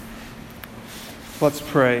Let's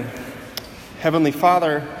pray. Heavenly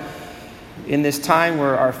Father, in this time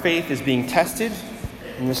where our faith is being tested,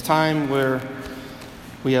 in this time where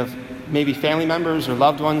we have maybe family members or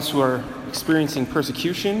loved ones who are experiencing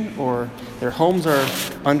persecution or their homes are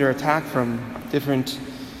under attack from different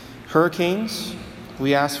hurricanes,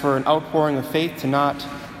 we ask for an outpouring of faith to not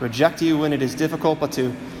reject you when it is difficult, but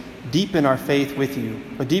to deepen our faith with you.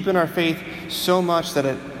 But deepen our faith so much that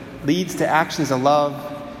it leads to actions of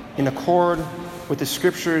love in accord with the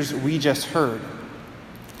scriptures we just heard.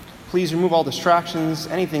 Please remove all distractions,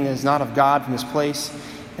 anything that is not of God from this place,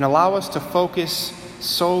 and allow us to focus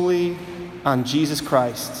solely on Jesus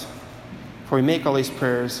Christ. For we make all these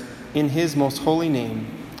prayers in his most holy name.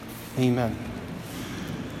 Amen.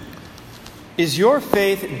 Is your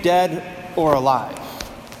faith dead or alive?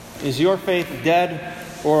 Is your faith dead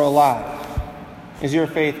or alive? Is your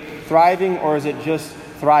faith thriving or is it just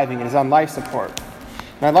thriving? It is on life support.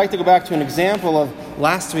 And I'd like to go back to an example of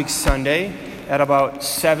last week's Sunday at about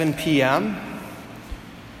 7 p.m.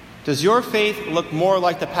 Does your faith look more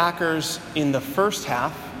like the Packers in the first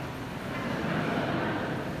half?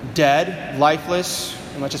 Dead, lifeless,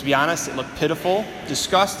 and let's just be honest, it looked pitiful,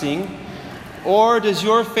 disgusting. Or does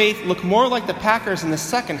your faith look more like the Packers in the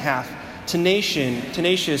second half?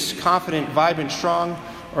 Tenacious, confident, vibrant, strong,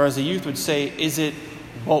 or as the youth would say, is it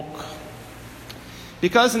woke?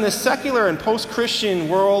 Because in the secular and post-Christian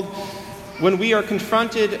world, when we are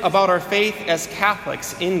confronted about our faith as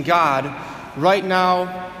Catholics in God, right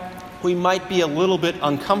now we might be a little bit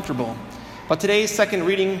uncomfortable. But today's second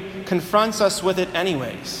reading confronts us with it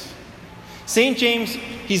anyways. St. James,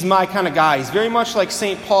 he's my kind of guy. He's very much like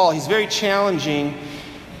St. Paul. He's very challenging.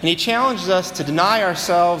 And he challenges us to deny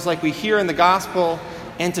ourselves like we hear in the gospel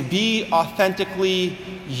and to be authentically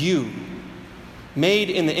you. Made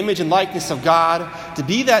in the image and likeness of God, to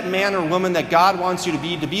be that man or woman that God wants you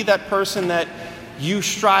to be that person that you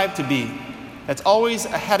strive to be. That's always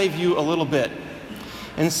ahead of you a little bit.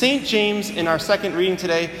 And St. James, in our second reading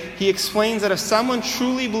today, he explains that if someone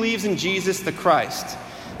truly believes in Jesus the Christ,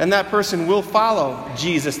 then that person will follow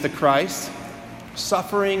Jesus the Christ,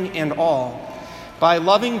 suffering and all, by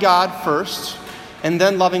loving God first, and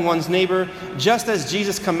then loving one's neighbor, just as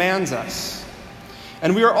Jesus commands us.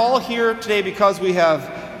 And we are all here today because we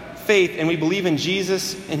have faith and we believe in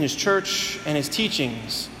Jesus, in his church, and his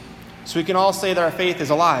teachings. So we can all say that our faith is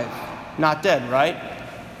alive, not dead, right?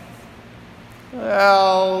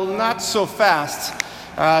 Well, not so fast.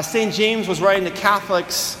 St. James was writing to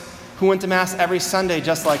Catholics who went to Mass every Sunday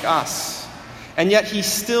just like us. And yet he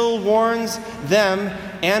still warns them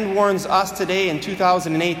and warns us today in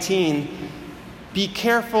 2018, be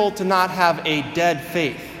careful to not have a dead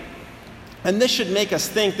faith. And this should make us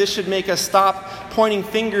think, this should make us stop pointing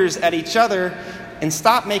fingers at each other and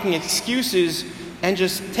stop making excuses and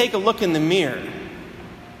just take a look in the mirror.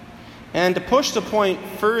 And to push the point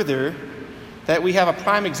further, that we have a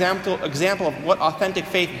prime example of what authentic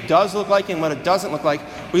faith does look like and what it doesn't look like,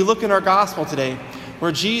 we look in our gospel today,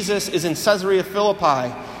 where Jesus is in Caesarea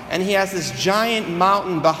Philippi, and he has this giant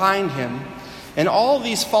mountain behind him, and all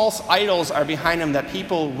these false idols are behind him that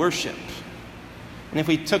people worship. And if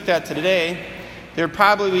we took that to today, there would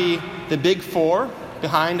probably be the big four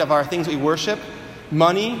behind of our things we worship: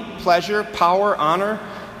 money, pleasure, power, honor,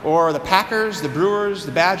 or the Packers, the Brewers,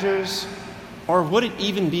 the Badgers, or would it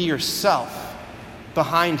even be yourself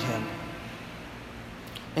behind him?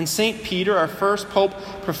 And St. Peter, our first pope,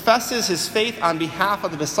 professes his faith on behalf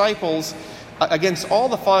of the disciples against all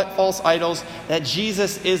the false idols that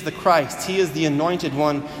Jesus is the Christ. He is the anointed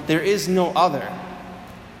one. There is no other.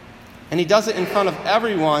 And he does it in front of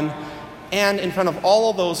everyone and in front of all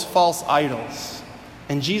of those false idols.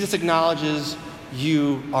 And Jesus acknowledges,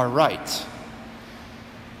 you are right.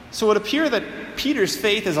 So it would appear that Peter's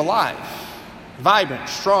faith is alive, vibrant,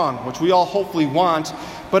 strong, which we all hopefully want.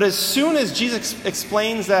 But as soon as Jesus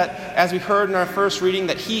explains that, as we heard in our first reading,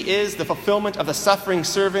 that he is the fulfillment of the suffering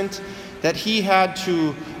servant, that he had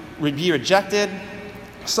to be rejected,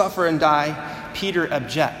 suffer and die, Peter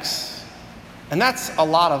objects. And that's a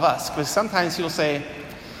lot of us, because sometimes people say,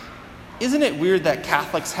 isn't it weird that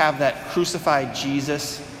Catholics have that crucified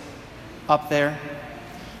Jesus up there?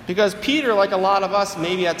 Because Peter, like a lot of us,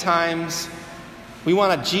 maybe at times, we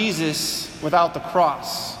want a Jesus without the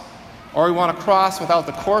cross, or we want a cross without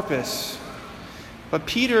the corpus. But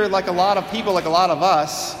Peter, like a lot of people, like a lot of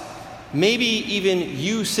us, maybe even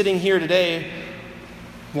you sitting here today,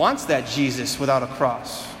 wants that Jesus without a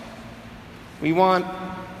cross. We want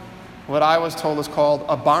what I was told is called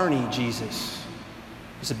a Barney Jesus.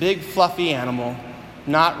 It's a big fluffy animal,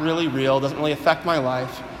 not really real, doesn't really affect my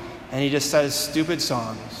life, and he just says stupid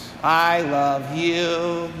songs. I love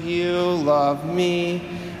you, you love me.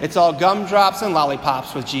 It's all gumdrops and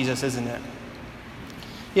lollipops with Jesus, isn't it?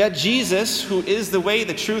 Yet Jesus, who is the way,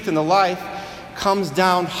 the truth, and the life, comes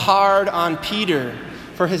down hard on Peter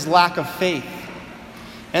for his lack of faith.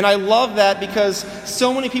 And I love that because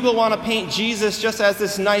so many people want to paint Jesus just as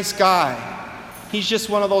this nice guy. He's just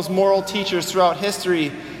one of those moral teachers throughout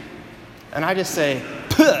history. And I just say,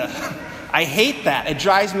 puh, I hate that. It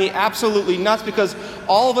drives me absolutely nuts because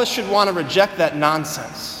all of us should want to reject that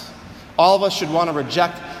nonsense. All of us should want to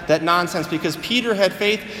reject that nonsense because Peter had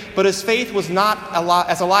faith, but his faith was not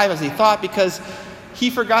as alive as he thought because he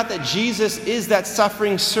forgot that Jesus is that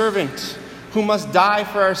suffering servant who must die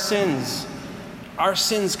for our sins. Our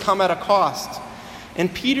sins come at a cost.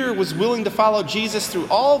 And Peter was willing to follow Jesus through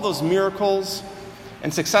all those miracles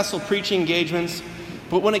and successful preaching engagements.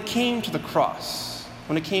 But when it came to the cross,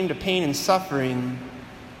 when it came to pain and suffering,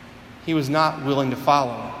 he was not willing to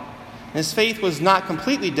follow. And his faith was not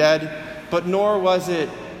completely dead, but nor was it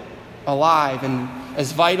alive and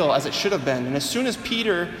as vital as it should have been. And as soon as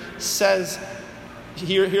Peter says,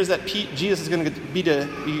 hears that Jesus is going to be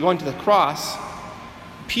going to the cross,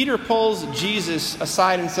 Peter pulls Jesus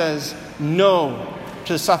aside and says, no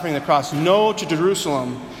to the suffering of the cross, no to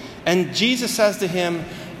Jerusalem. And Jesus says to him,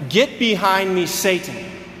 get behind me, Satan.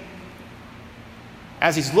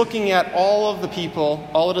 As he's looking at all of the people,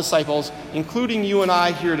 all the disciples, including you and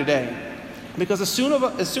I here today. Because as soon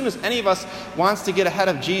as any of us wants to get ahead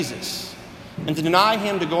of Jesus and to deny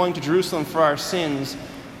him to going to Jerusalem for our sins,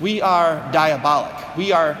 we are diabolic.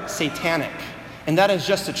 We are satanic. And that is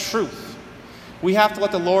just the truth. We have to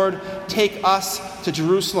let the Lord take us to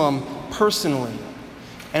Jerusalem personally.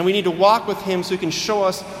 And we need to walk with him so he can show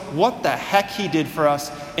us what the heck he did for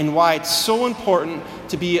us and why it's so important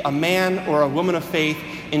to be a man or a woman of faith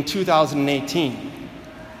in 2018.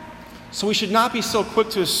 So we should not be so quick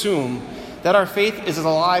to assume that our faith is as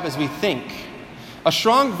alive as we think. A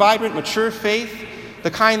strong, vibrant, mature faith, the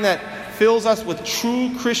kind that fills us with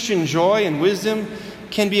true Christian joy and wisdom,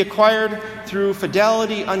 can be acquired through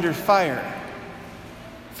fidelity under fire.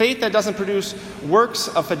 Faith that doesn't produce works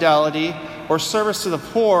of fidelity or service to the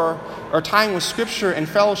poor or time with Scripture and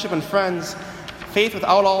fellowship and friends, faith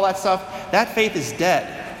without all that stuff, that faith is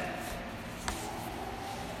dead.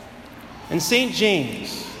 And St.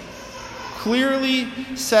 James clearly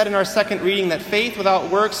said in our second reading that faith without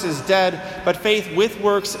works is dead, but faith with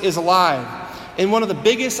works is alive. And one of the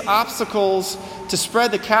biggest obstacles to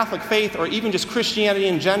spread the Catholic faith, or even just Christianity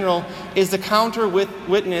in general, is the counter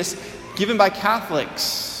witness given by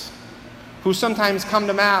Catholics who sometimes come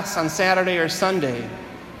to Mass on Saturday or Sunday,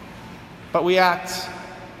 but we act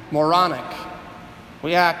moronic.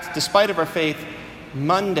 We act, despite of our faith,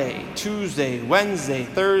 Monday, Tuesday, Wednesday,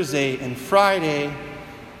 Thursday, and Friday,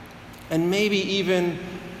 and maybe even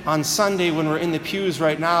on Sunday when we're in the pews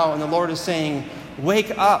right now and the Lord is saying,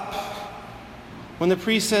 wake up. When the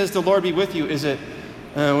priest says, the Lord be with you, is it,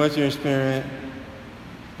 with your spirit?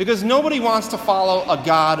 Because nobody wants to follow a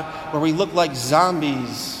God where we look like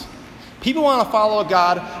zombies. People want to follow a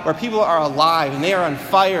God where people are alive and they are on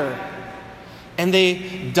fire. And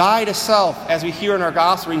they die to self, as we hear in our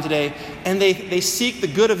gospel reading today, and they seek the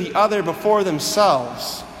good of the other before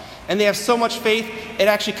themselves. And they have so much faith, it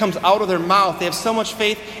actually comes out of their mouth. They have so much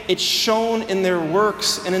faith, it's shown in their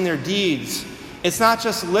works and in their deeds. It's not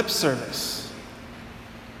just lip service.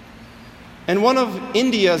 And one of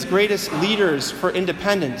India's greatest leaders for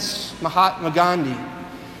independence, Mahatma Gandhi,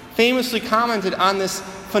 famously commented on this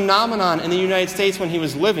phenomenon in the United States when he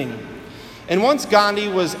was living. And once Gandhi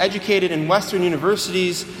was educated in Western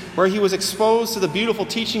universities where he was exposed to the beautiful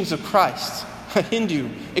teachings of Christ, a Hindu,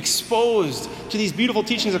 exposed to these beautiful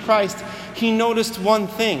teachings of Christ, he noticed one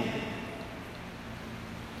thing: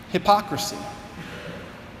 hypocrisy.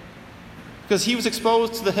 Because he was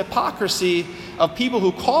exposed to the hypocrisy of people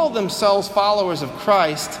who called themselves followers of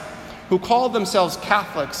Christ, who called themselves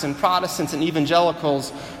Catholics and Protestants and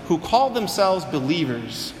evangelicals, who called themselves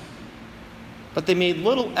believers. But they made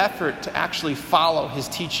little effort to actually follow his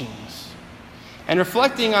teachings. And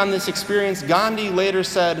reflecting on this experience, Gandhi later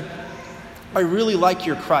said, I really like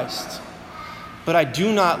your Christ, but I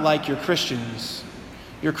do not like your Christians.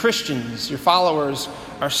 Your Christians, your followers,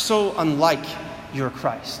 are so unlike your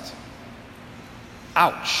Christ.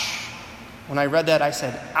 Ouch. When I read that, I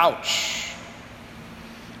said, ouch.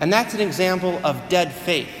 And that's an example of dead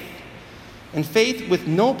faith. And faith with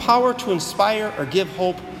no power to inspire or give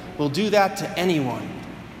hope will do that to anyone.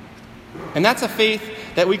 And that's a faith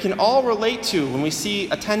that we can all relate to when we see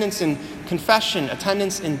attendance in confession,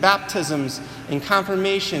 attendance in baptisms, in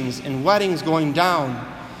confirmations, in weddings going down.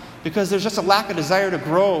 because there's just a lack of desire to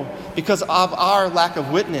grow because of our lack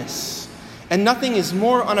of witness. And nothing is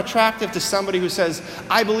more unattractive to somebody who says,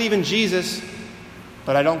 I believe in Jesus,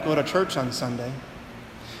 but I don't go to church on Sunday.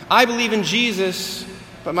 I believe in Jesus,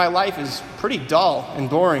 but my life is pretty dull and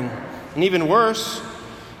boring. And even worse,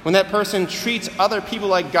 when that person treats other people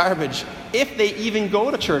like garbage, if they even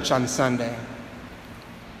go to church on Sunday.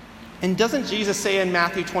 And doesn't Jesus say in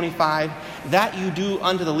Matthew 25, that you do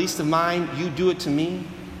unto the least of mine, you do it to me?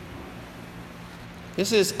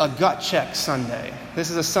 This is a gut check Sunday. This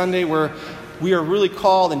is a Sunday where we are really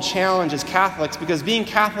called and challenged as Catholics, because being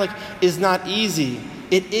Catholic is not easy.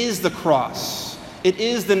 It is the cross. It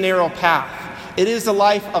is the narrow path. It is a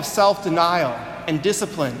life of self-denial and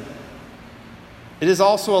discipline. It is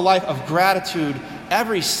also a life of gratitude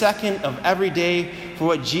every second of every day for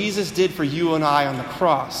what Jesus did for you and I on the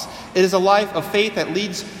cross. It is a life of faith that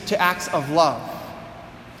leads to acts of love.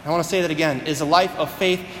 I want to say that again. It is a life of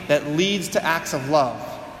faith that leads to acts of love,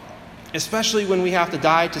 especially when we have to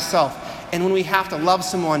die to self. And when we have to love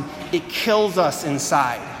someone, it kills us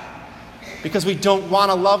inside. Because we don't want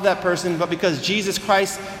to love that person, but because Jesus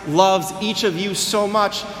Christ loves each of you so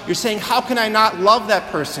much, you're saying, how can I not love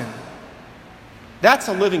that person? That's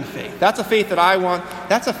a living faith. That's a faith that I want.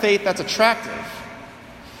 That's a faith that's attractive.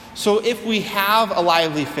 So if we have a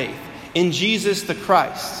lively faith in Jesus the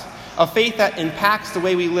Christ, a faith that impacts the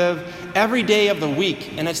way we live every day of the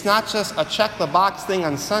week, and it's not just a check-the-box thing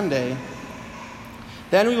on Sunday,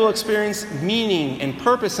 then we will experience meaning and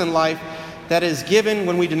purpose in life that is given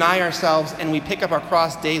when we deny ourselves and we pick up our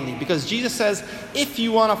cross daily. Because Jesus says, if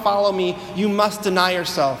you want to follow me, you must deny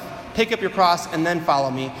yourself. Pick up your cross and then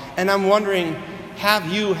follow me. And I'm wondering, have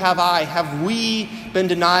we been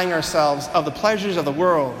denying ourselves of the pleasures of the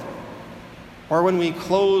world? Or when we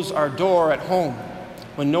close our door at home,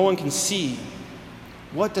 when no one can see,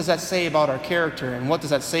 what does that say about our character, and what does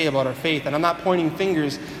that say about our faith? And I'm not pointing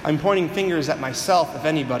fingers, I'm pointing fingers at myself, if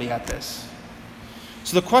anybody, at this.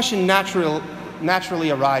 So the question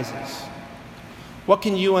naturally arises. What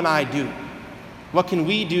can you and I do? What can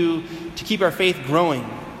we do to keep our faith growing?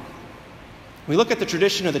 We look at the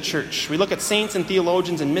tradition of the church. We look at saints and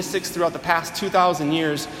theologians and mystics throughout the past 2,000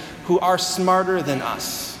 years who are smarter than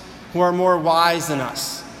us, who are more wise than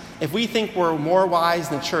us. If we think we're more wise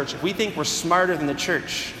than the church, if we think we're smarter than the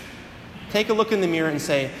church, take a look in the mirror and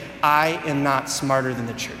say, I am not smarter than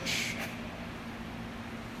the church.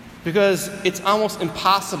 Because it's almost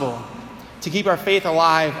impossible to keep our faith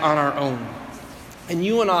alive on our own. And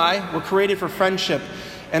you and I were created for friendship,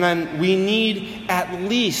 and we need at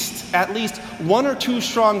least one or two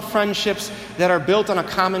strong friendships that are built on a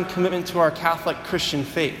common commitment to our Catholic Christian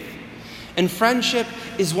faith. And friendship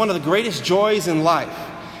is one of the greatest joys in life.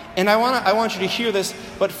 And I want you to hear this,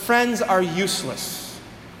 but friends are useless.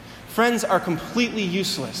 Friends are completely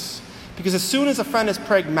useless. Because as soon as a friend is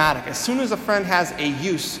pragmatic, as soon as a friend has a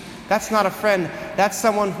use, that's not a friend. That's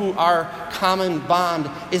someone who our common bond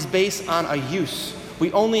is based on a use.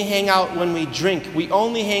 We only hang out when we drink. We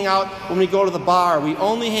only hang out when we go to the bar. We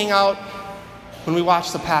only hang out when we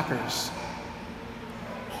watch the Packers.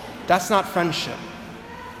 That's not friendship.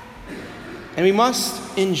 And we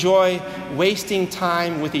must enjoy wasting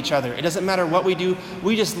time with each other. It doesn't matter what we do.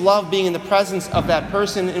 We just love being in the presence of that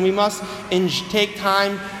person. And we must take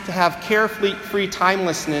time to have carefree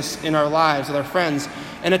timelessness in our lives with our friends.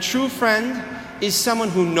 And a true friend is someone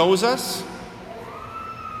who knows us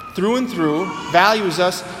through and through, values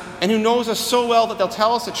us, and who knows us so well that they'll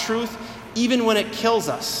tell us the truth even when it kills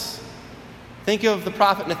us. Think of the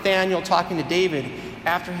prophet Nathanael talking to David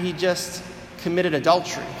after he just committed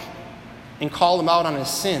adultery and called him out on his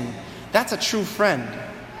sin. That's a true friend.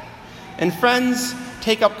 And friends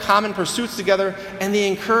take up common pursuits together, and they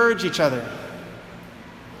encourage each other.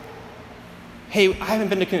 Hey, I haven't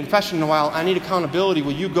been to confession in a while. I need accountability.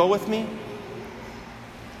 Will you go with me?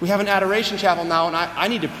 We have an adoration chapel now, and I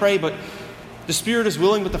need to pray, but the spirit is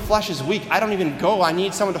willing, but the flesh is weak. I don't even go. I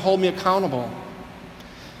need someone to hold me accountable.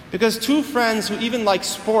 Because two friends who even like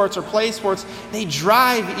sports or play sports, they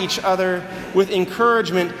drive each other with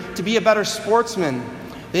encouragement to be a better sportsman.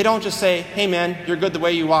 They don't just say, hey man, you're good the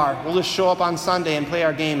way you are. We'll just show up on Sunday and play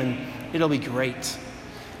our game and it'll be great.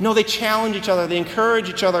 No, they challenge each other. They encourage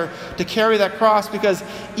each other to carry that cross, because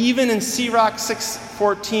even in Sirach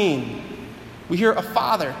 6:14, we hear a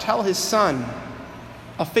father tell his son,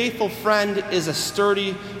 a faithful friend is a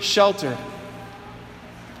sturdy shelter,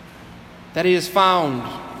 that he has found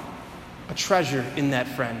a treasure in that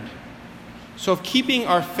friend. So if keeping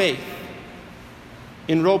our faith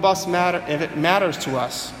in robust matter, if it matters to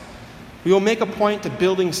us, we will make a point to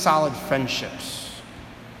building solid friendships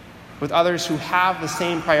with others who have the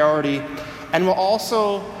same priority And we'll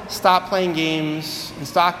also stop playing games and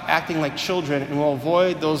stop acting like children, and we'll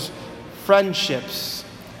avoid those friendships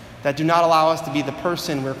that do not allow us to be the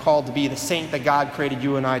person we're called to be, the saint that God created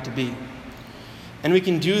you and I to be. And we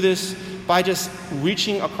can do this by just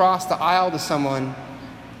reaching across the aisle to someone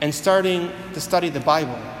and starting to study the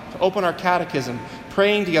Bible, to open our catechism,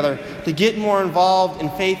 praying together, to get more involved in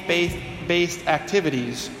faith-based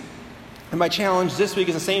activities. And my challenge this week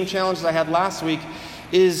is the same challenge as I had last week,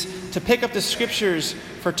 is to pick up the scriptures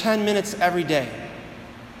for 10 minutes every day.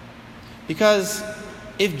 Because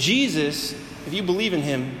if you believe in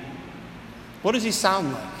him, what does he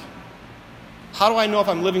sound like? How do I know if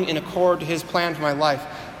I'm living in accord to his plan for my life?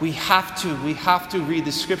 We have to read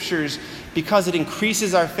the scriptures because it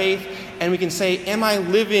increases our faith, and we can say, am I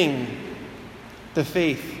living the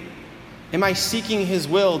faith? Am I seeking his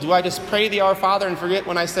will? Do I just pray the Our Father and forget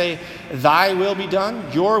when I say, thy will be done,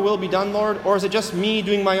 your will be done, Lord? Or is it just me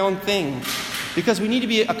doing my own thing? Because we need to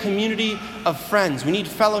be a community of friends. We need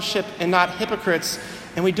fellowship and not hypocrites.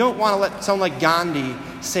 And we don't want to let someone like Gandhi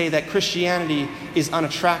say that Christianity is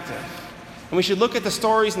unattractive. And we should look at the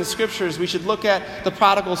stories in the scriptures. We should look at the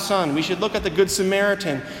prodigal son. We should look at the Good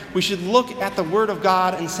Samaritan. We should look at the Word of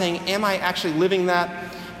God and saying, am I actually living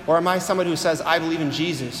that? Or am I somebody who says, I believe in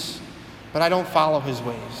Jesus, but I don't follow his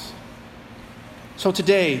ways? So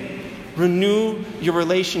today, renew your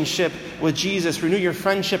relationship with Jesus. Renew your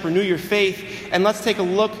friendship. Renew your faith. And let's take a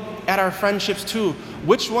look at our friendships too.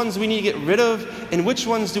 Which ones do we need to get rid of, and which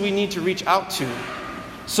ones do we need to reach out to?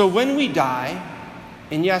 So when we die,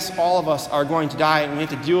 and yes, all of us are going to die, and we have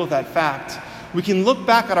to deal with that fact, we can look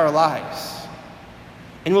back at our lives,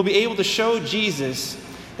 and we'll be able to show Jesus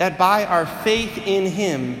that by our faith in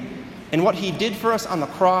him and what he did for us on the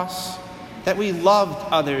cross, that we loved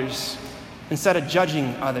others instead of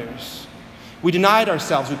judging others. We denied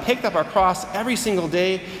ourselves. We picked up our cross every single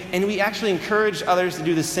day, and we actually encouraged others to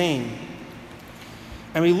do the same.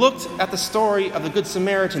 And we looked at the story of the Good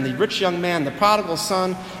Samaritan, the rich young man, the prodigal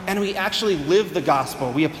son, and we actually lived the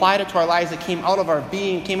gospel. We applied it to our lives. It came out of our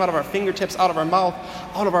being, came out of our fingertips, out of our mouth,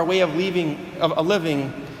 out of our way of living.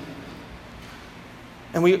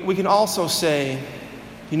 And we can also say,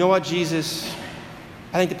 you know what, Jesus,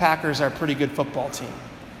 I think the Packers are a pretty good football team.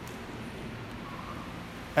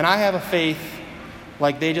 And I have a faith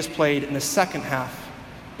like they just played in the second half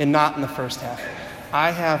and not in the first half.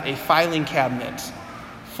 I have a filing cabinet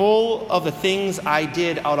full of the things I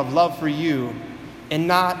did out of love for you and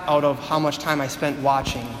not out of how much time I spent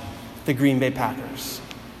watching the Green Bay Packers.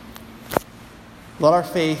 Let our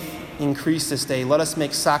faith increase this day. Let us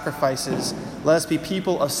make sacrifices. Let us be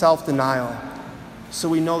people of self-denial, so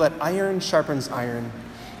we know that iron sharpens iron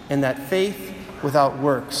and that faith without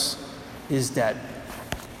works is dead.